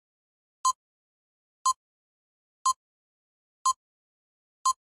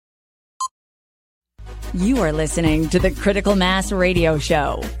You are listening to the Critical Mass Radio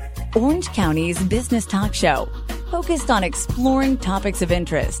Show, Orange County's business talk show, focused on exploring topics of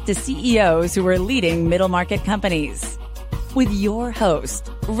interest to CEOs who are leading middle market companies. With your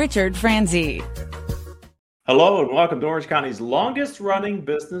host, Richard Franzi. Hello and welcome to Orange County's longest running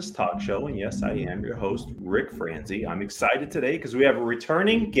business talk show. And yes, I am your host, Rick Franzi. I'm excited today because we have a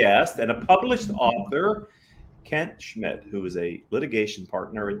returning guest and a published author, Kent Schmidt, who is a litigation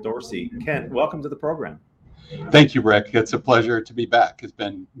partner at Dorsey. Kent, welcome to the program. Thank you, Rick. It's a pleasure to be back. It's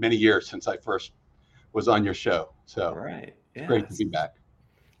been many years since I first was on your show. So right. It's great to be back.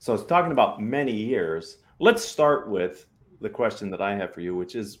 So it's talking about many years. Let's start with the question that I have for you,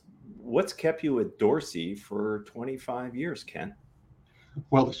 which is, what's kept you at Dorsey for 25 years, Kent?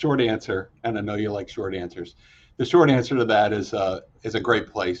 Well, the short answer, and I know you like short answers, the short answer to that is a great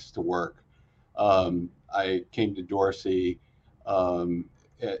place to work. I came to Dorsey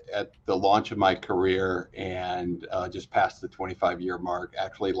at the launch of my career and just passed the 25-year mark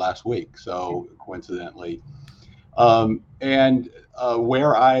actually last week, so coincidentally.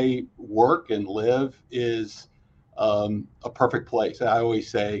 Where I work and live is a perfect place. I always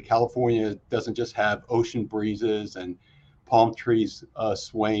say California doesn't just have ocean breezes and palm trees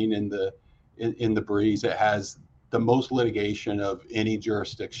swaying in the breeze. It has the most litigation of any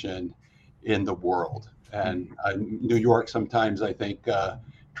jurisdiction in the world. And New York sometimes, I think,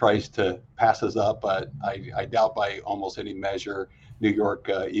 tries to pass us up, but I doubt by almost any measure New York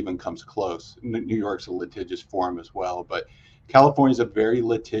even comes close. New York's a litigious forum as well, but California is a very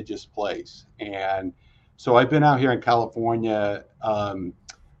litigious place. And so I've been out here in California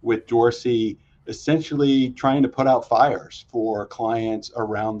with Dorsey, essentially trying to put out fires for clients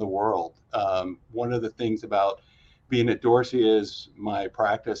around the world. One of the things about being at Dorsey is my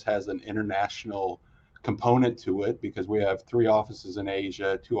practice has an international component to it because we have 3 offices in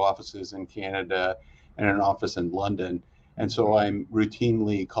Asia, 2 offices in Canada, and an office in London. And so I'm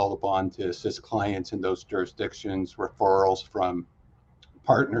routinely called upon to assist clients in those jurisdictions, referrals from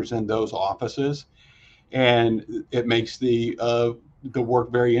partners in those offices. And it makes the work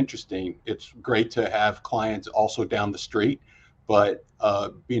very interesting. It's great to have clients also down the street, but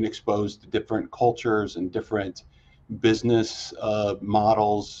being exposed to different cultures and different business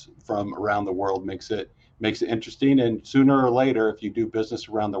models from around the world makes it interesting. And sooner or later, if you do business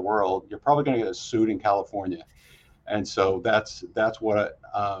around the world, you're probably going to get sued in California. And so that's what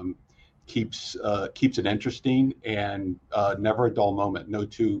keeps it interesting and never a dull moment. No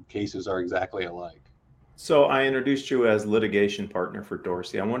 2 cases are exactly alike. So I introduced you as litigation partner for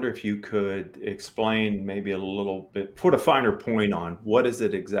Dorsey. I wonder if you could explain maybe a little bit, put a finer point on what is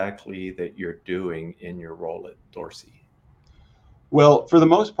it exactly that you're doing in your role at Dorsey? Well, for the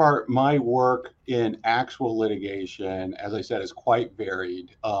most part, my work in actual litigation, as I said, is quite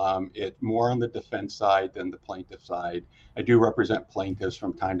varied. It's more on the defense side than the plaintiff side. I do represent plaintiffs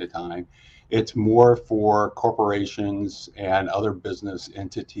from time to time. It's more for corporations and other business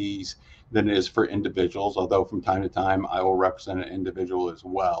entities than it is for individuals, although from time to time I will represent an individual as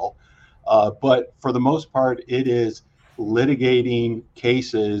well. But for the most part, it is litigating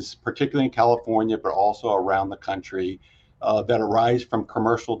cases, particularly in California, but also around the country, that arise from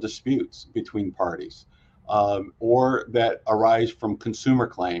commercial disputes between parties, or that arise from consumer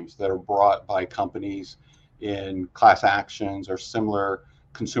claims that are brought by companies in class actions or similar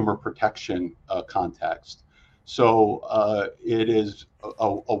consumer protection context. So it is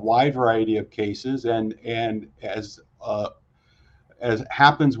a wide variety of cases, and as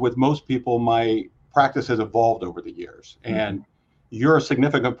happens with most people, my practice has evolved over the years, and you're a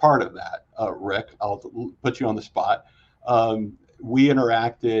significant part of that, Rick. I'll put you on the spot. We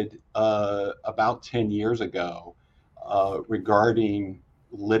interacted about 10 years ago regarding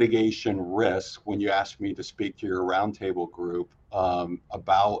litigation risk when you asked me to speak to your roundtable group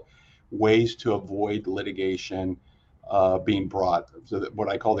about ways to avoid litigation being brought, so that what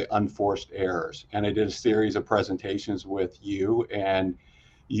I call the unforced errors. And I did a series of presentations with you, and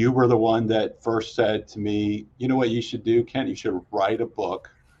you were the one that first said to me, you know what you should do, Kent? You should write a book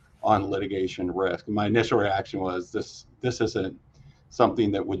on litigation risk. And my initial reaction was, this isn't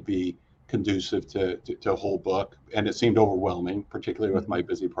something that would be conducive to a whole book. And it seemed overwhelming, particularly with my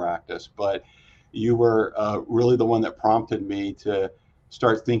busy practice. But you were really the one that prompted me to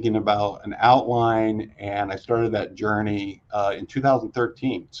start thinking about an outline, and I started that journey in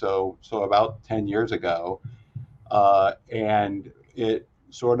 2013, so about 10 years ago, and it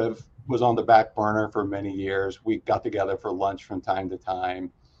sort of was on the back burner for many years. We got together for lunch from time to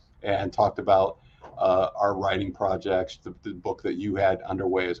time and talked about our writing projects, the book that you had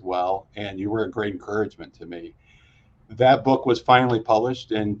underway as well, and you were a great encouragement to me. That book was finally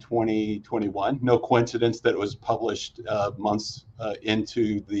published in 2021. No coincidence that it was published months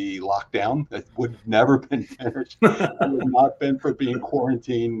into the lockdown. It would have never been finished. It would not been for being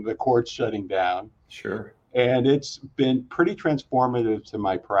quarantined, the courts shutting down. Sure. And it's been pretty transformative to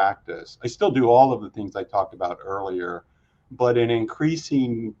my practice. I still do all of the things I talked about earlier, but an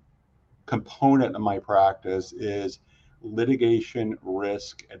increasing component of my practice is litigation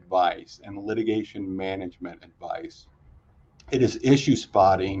risk advice and litigation management advice. It is issue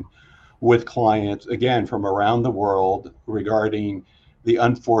spotting with clients, again, from around the world regarding the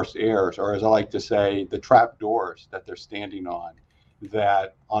unforced errors, or as I like to say, the trap doors that they're standing on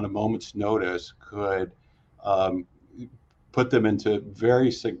that on a moment's notice could put them into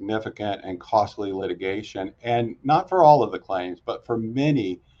very significant and costly litigation. And not for all of the claims, but for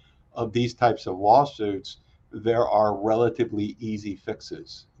many of these types of lawsuits, there are relatively easy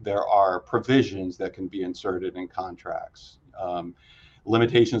fixes. There are provisions that can be inserted in contracts,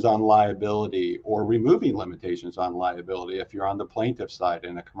 limitations on liability, or removing limitations on liability if you're on the plaintiff side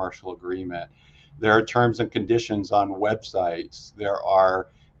in a commercial agreement. There are terms and conditions on websites. There are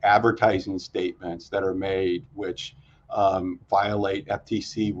advertising statements that are made which violate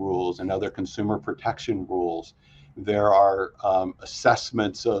FTC rules and other consumer protection rules. There are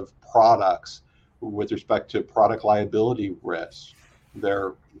assessments of products with respect to product liability risks.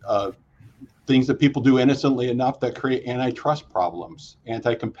 There are things that people do innocently enough that create antitrust problems,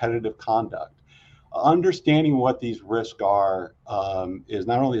 anti-competitive conduct. Understanding what these risks are is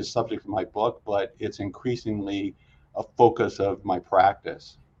not only a subject of my book, but it's increasingly a focus of my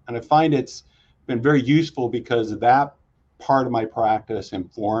practice. And I find it's been very useful because that part of my practice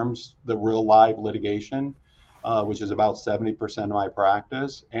informs the real live litigation, which is about 70% of my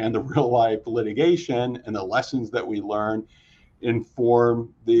practice. And the real life litigation and the lessons that we learn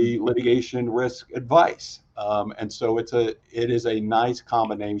inform the litigation risk advice. And so it is a nice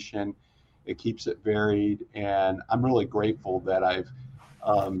combination. It keeps it varied. And I'm really grateful that I've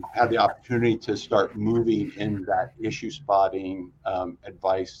had the opportunity to start moving in that issue spotting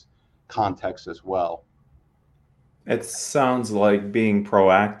advice context as well. It sounds like being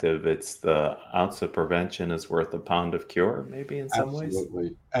proactive. It's the ounce of prevention is worth a pound of cure, maybe in some ways.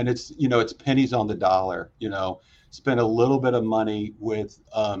 Absolutely. And it's pennies on the dollar, spend a little bit of money with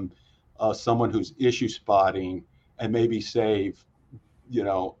someone who's issue spotting and maybe save,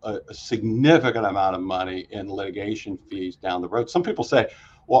 a significant amount of money in litigation fees down the road. Some people say,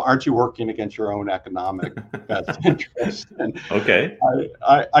 well, aren't you working against your own economic best interest? And okay.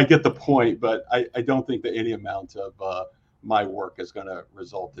 I get the point, but I don't think that any amount of my work is going to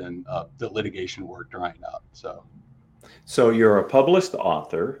result in the litigation work drying up. So you're a published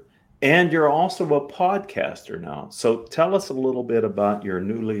author and you're also a podcaster now. So tell us a little bit about your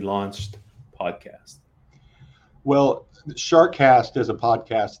newly launched podcast. Well, Sharkcast is a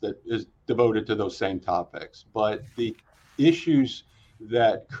podcast that is devoted to those same topics, but the issues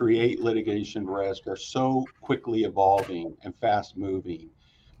that create litigation risk are so quickly evolving and fast moving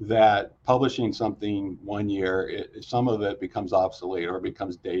that publishing something 1 year, some of it becomes obsolete or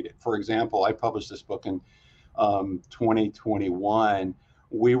becomes dated. For example, I published this book in 2021.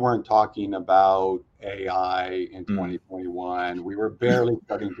 We weren't talking about AI in 2021. We were barely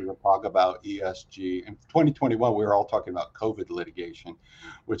starting to talk about ESG. In 2021, we were all talking about COVID litigation,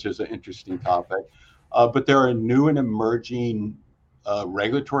 which is an interesting topic. But there are new and emerging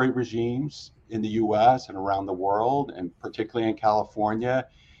regulatory regimes in the US and around the world, and particularly in California.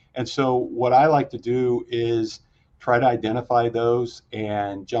 And so what I like to do is try to identify those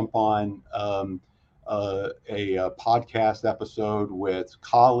and jump on a podcast episode with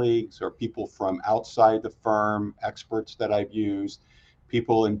colleagues or people from outside the firm, experts that I've used,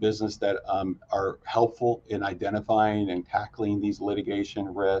 people in business that are helpful in identifying and tackling these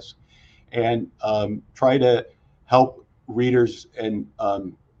litigation risks, and try to help readers and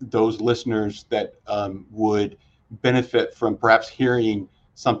those listeners that would benefit from perhaps hearing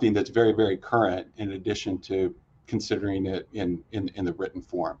something that's very, very current in addition to considering it in the written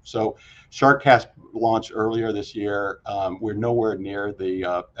form. So Sharkcast launched earlier this year. We're nowhere near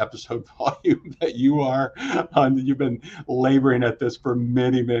the episode volume that you are. You've been laboring at this for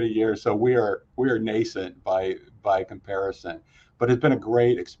many, many years. So we are nascent by comparison. But it's been a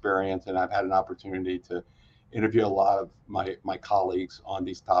great experience, and I've had an opportunity to interview a lot of my colleagues on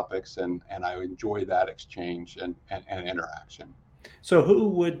these topics, and I enjoy that exchange and interaction. So who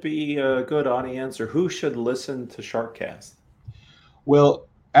would be a good audience, or who should listen to Sharkcast? Well,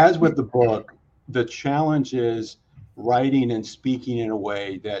 as with the book, the challenge is writing and speaking in a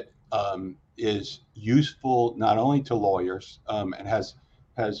way that is useful not only to lawyers and has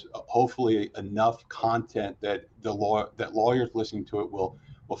has hopefully enough content that that lawyers listening to it will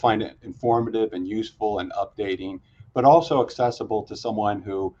find it informative and useful and updating, but also accessible to someone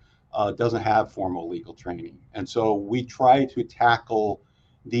who doesn't have formal legal training. And so we try to tackle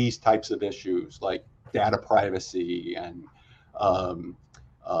these types of issues like data privacy and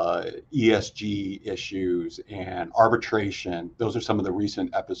ESG issues and arbitration. Those are some of the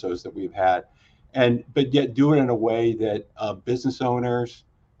recent episodes that we've had, but yet do it in a way that business owners,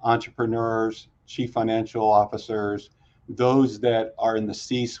 entrepreneurs, chief financial officers, those that are in the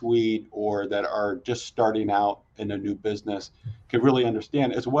C-suite or that are just starting out in a new business can really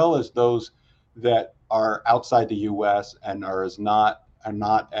understand, as well as those that are outside the U.S. and are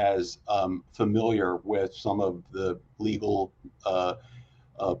not as familiar with some of the legal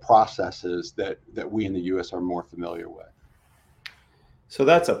processes that we in the U.S. are more familiar with. So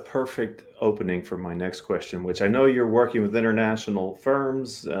that's a perfect opening for my next question, which I know you're working with international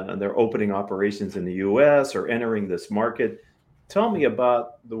firms. They're opening operations in the U.S. or entering this market. Tell me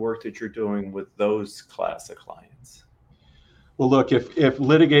about the work that you're doing with those class of clients. Well, look, if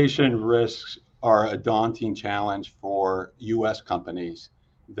litigation risks are a daunting challenge for U.S. companies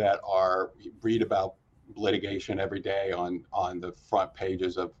that read about litigation every day on the front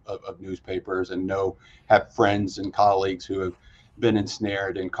pages of newspapers and have friends and colleagues who have been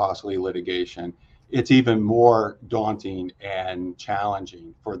ensnared in costly litigation, it's even more daunting and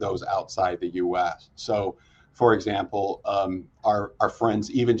challenging for those outside the U.S. So, for example, our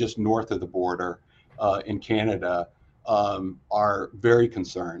friends even just north of the border in Canada are very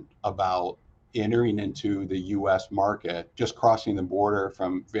concerned about entering into the U.S. market, just crossing the border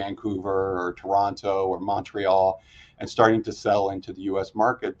from Vancouver or Toronto or Montreal and starting to sell into the U.S.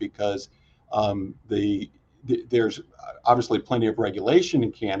 market because there's obviously plenty of regulation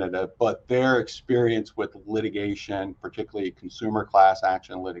in Canada, but their experience with litigation, particularly consumer class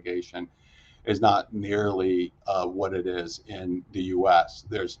action litigation, is not nearly what it is in the U.S.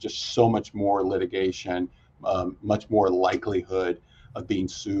 There's just so much more litigation, much more likelihood of being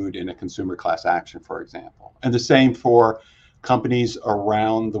sued in a consumer class action, for example. And the same for companies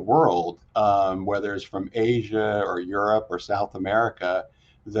around the world, whether it's from Asia or Europe or South America,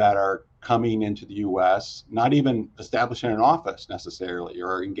 that are coming into the U.S., not even establishing an office necessarily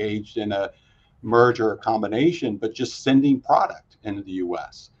or engaged in a merger or combination, but just sending product into the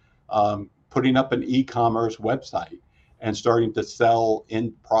U.S., putting up an e-commerce website and starting to sell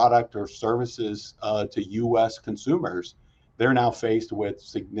in product or services to U.S. consumers. They're now faced with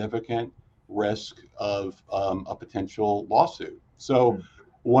significant risk of a potential lawsuit. So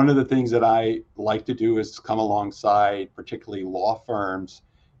one of the things that I like to do is come alongside particularly law firms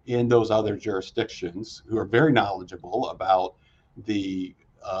in those other jurisdictions who are very knowledgeable about the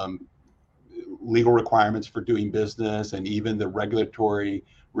legal requirements for doing business and even the regulatory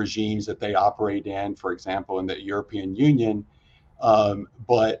regimes that they operate in, for example, in the European Union,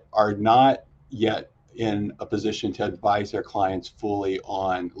 but are not yet in a position to advise their clients fully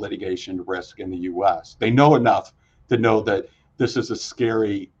on litigation risk in the U.S. They know enough to know that this is a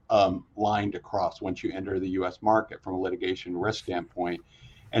scary line to cross once you enter the U.S. market from a litigation risk standpoint.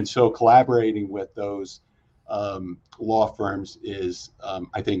 And so collaborating with those law firms is,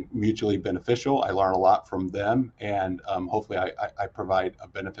 I think, mutually beneficial. I learn a lot from them, and hopefully I provide a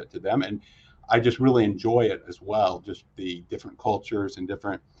benefit to them. And I just really enjoy it as well, just the different cultures and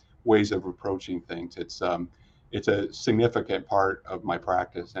different ways of approaching things. It's a significant part of my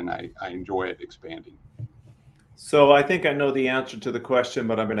practice, and I enjoy it expanding. So I think I know the answer to the question,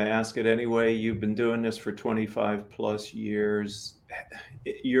 but I'm going to ask it anyway. You've been doing this for 25 plus years.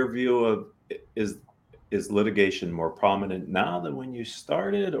 Your view of is litigation more prominent now than when you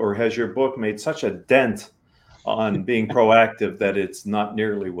started, or has your book made such a dent on being proactive that it's not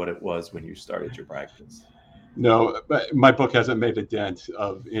nearly what it was when you started your practice? No, but my book hasn't made a dent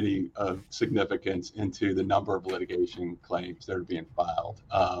of any significance into the number of litigation claims that are being filed.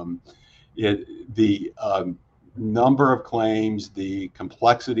 The number of claims, the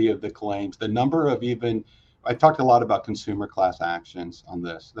complexity of the claims, the number of I talked a lot about consumer class actions on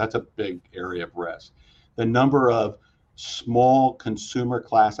this. That's a big area of risk. The number of small consumer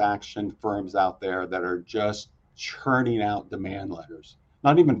class action firms out there that are just churning out demand letters,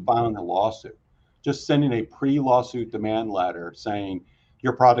 not even filing a lawsuit, just sending a pre-lawsuit demand letter saying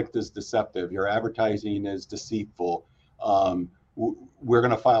your product is deceptive, your advertising is deceitful. We're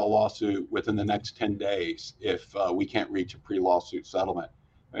going to file a lawsuit within the next 10 days if we can't reach a pre-lawsuit settlement.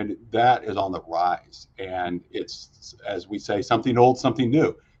 And that is on the rise. And it's, as we say, something old, something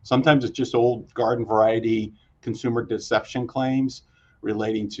new. Sometimes it's just old garden variety consumer deception claims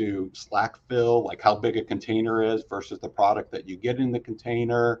relating to slack fill, like how big a container is versus the product that you get in the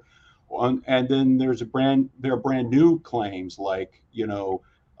container. And then there are brand new claims like,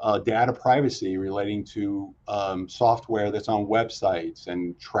 data privacy relating to software that's on websites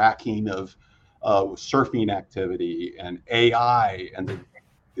and tracking of surfing activity and AI and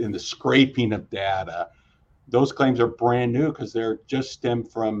the scraping of data. Those claims are brand new because they're just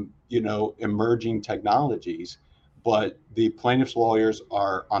stemmed from, emerging technologies, but the plaintiffs' lawyers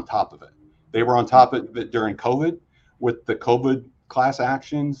are on top of it. They were on top of it during COVID with the COVID class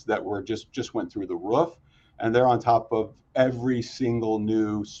actions that were just went through the roof, and they're on top of every single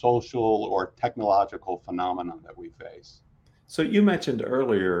new social or technological phenomenon that we face. So you mentioned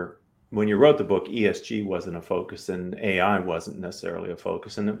earlier when you wrote the book, ESG wasn't a focus and AI wasn't necessarily a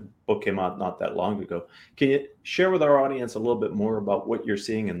focus, and the book came out not that long ago. Can you share with our audience a little bit more about what you're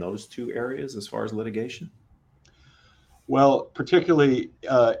seeing in those two areas as far as litigation? Well, particularly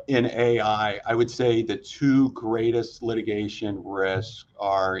in AI, I would say the two greatest litigation risks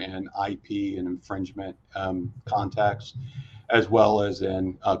are in IP and infringement context, as well as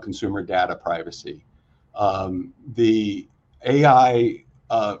in consumer data privacy. The AI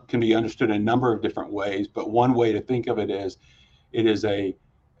can be understood in a number of different ways, but one way to think of it is a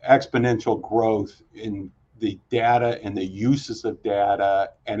exponential growth in the data and the uses of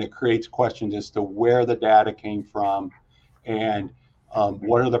data, and it creates questions as to where the data came from and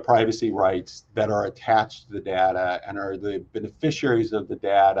what are the privacy rights that are attached to the data, and are the beneficiaries of the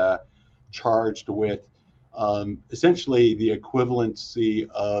data charged with essentially the equivalency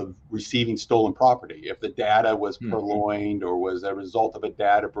of receiving stolen property. If the data was purloined or was a result of a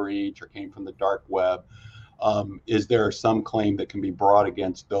data breach or came from the dark web, is there some claim that can be brought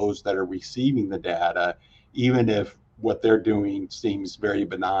against those that are receiving the data, even if what they're doing seems very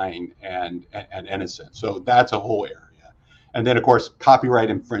benign and innocent? So that's a whole area. And then, of course, copyright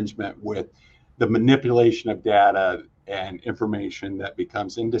infringement with the manipulation of data and information that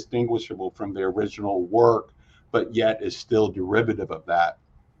becomes indistinguishable from the original work, but yet is still derivative of that.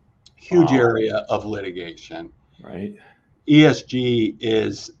 Huge area of litigation. Right. ESG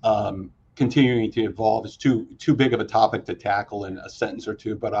is continuing to evolve. It's too big of a topic to tackle in a sentence or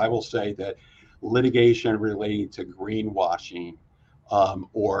two, but I will say that litigation relating to greenwashing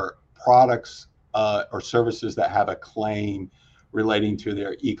or products or services that have a claim relating to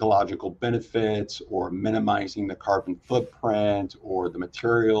their ecological benefits or minimizing the carbon footprint or the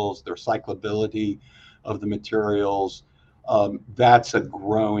materials, the recyclability of the materials. That's a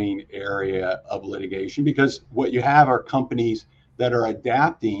growing area of litigation, because what you have are companies that are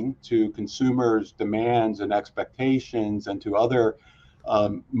adapting to consumers' demands and expectations and to other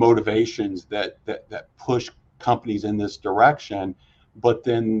motivations that push companies in this direction. But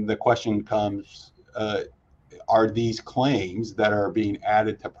then the question comes, are these claims that are being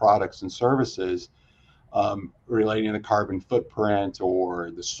added to products and services relating to carbon footprint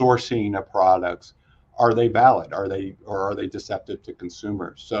or the sourcing of products, are they valid? Are they deceptive to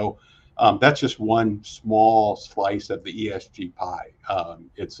consumers? So that's just one small slice of the ESG pie.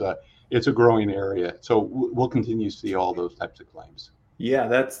 It's a growing area. So we'll continue to see all those types of claims. Yeah,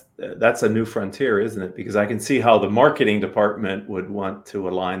 that's a new frontier, isn't it? Because I can see how the marketing department would want to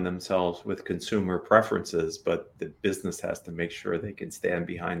align themselves with consumer preferences, but the business has to make sure they can stand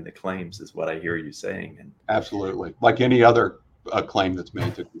behind the claims, is what I hear you saying. And absolutely, like any other claim that's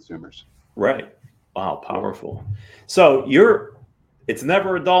made to consumers. Right. Wow, powerful. So it's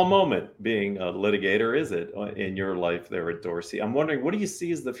never a dull moment being a litigator, is it, in your life there at Dorsey? I'm wondering, what do you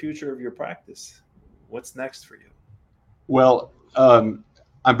see as the future of your practice? What's next for you? Well,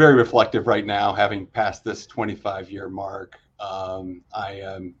 I'm very reflective right now, having passed this 25-year mark. I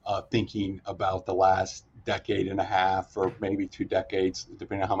am thinking about the last decade and a half, or maybe 2 decades,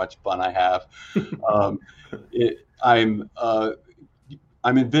 depending on how much fun I have.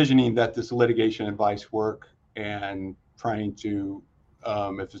 I'm envisioning that this litigation advice work and trying to,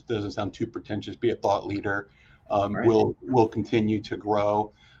 if it doesn't sound too pretentious, be a thought leader, Right. will continue to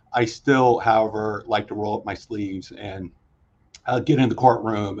grow. I still, however, like to roll up my sleeves and get in the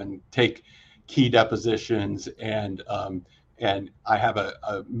courtroom and take key depositions, and I have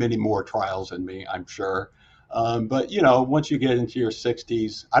many more trials in me, I'm sure. But once you get into your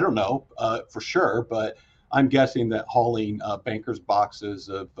 60s, I don't know for sure, but I'm guessing that hauling bankers' boxes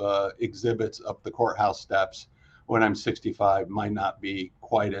of exhibits up the courthouse steps when I'm 65 might not be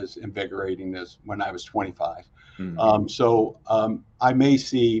quite as invigorating as when I was 25. Mm-hmm. So I may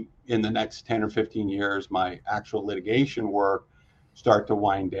see in the next 10 or 15 years my actual litigation work start to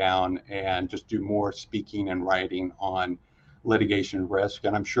wind down and just do more speaking and writing on litigation risk.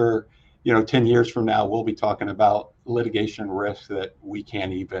 And I'm sure 10 years from now, we'll be talking about litigation risks that we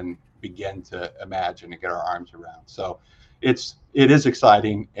can't even begin to imagine and get our arms around. So it is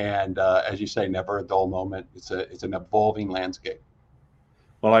exciting. And as you say, never a dull moment. It's an evolving landscape.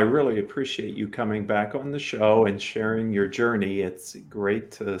 Well, I really appreciate you coming back on the show and sharing your journey. It's great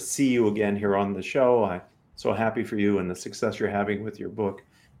to see you again here on the show. I'm so happy for you and the success you're having with your book.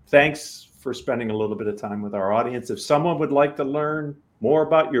 Thanks for spending a little bit of time with our audience. If someone would like to learn more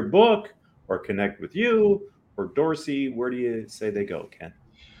about your book or connect with you or Dorsey, where do you say they go, Ken?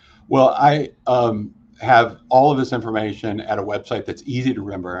 Well, I have all of this information at a website that's easy to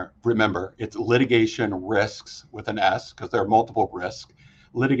remember. It's litigation risks with an S, because there are multiple risks.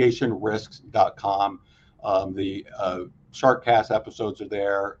 litigationrisks.com. The Sharkcast episodes are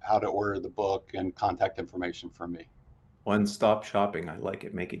there, how to order the book, and contact information from me. One-stop shopping. I like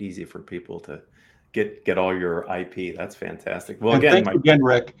it. Make it easy for people to get all your IP. That's fantastic. Well, and again,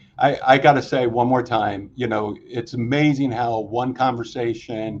 Rick, I got to say one more time, it's amazing how one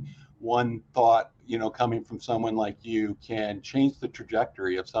conversation, one thought, coming from someone like you can change the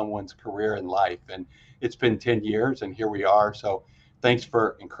trajectory of someone's career and life. And it's been 10 years and here we are. So thanks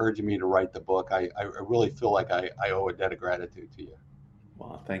for encouraging me to write the book. I really feel like I owe a debt of gratitude to you.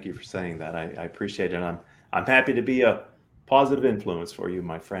 Well, thank you for saying that. I appreciate it. I'm happy to be a positive influence for you,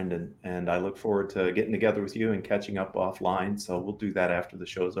 my friend. And I look forward to getting together with you and catching up offline. So we'll do that after the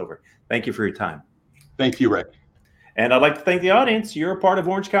show's over. Thank you for your time. Thank you, Rick. And I'd like to thank the audience. You're a part of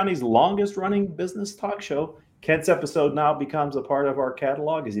Orange County's longest running business talk show. Kent's episode now becomes a part of our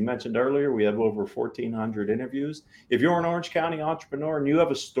catalog. As he mentioned earlier, we have over 1,400 interviews. If you're an Orange County entrepreneur and you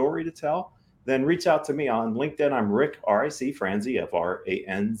have a story to tell, then reach out to me on LinkedIn. I'm Rick, R-I-C, Franzi,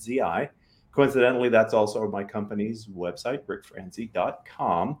 F-R-A-N-Z-I. Coincidentally, that's also my company's website,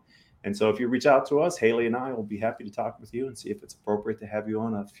 rickfranzi.com. And so if you reach out to us, Haley and I will be happy to talk with you and see if it's appropriate to have you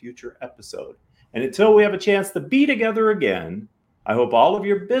on a future episode. And until we have a chance to be together again, I hope all of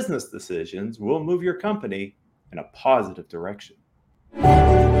your business decisions will move your company in a positive direction.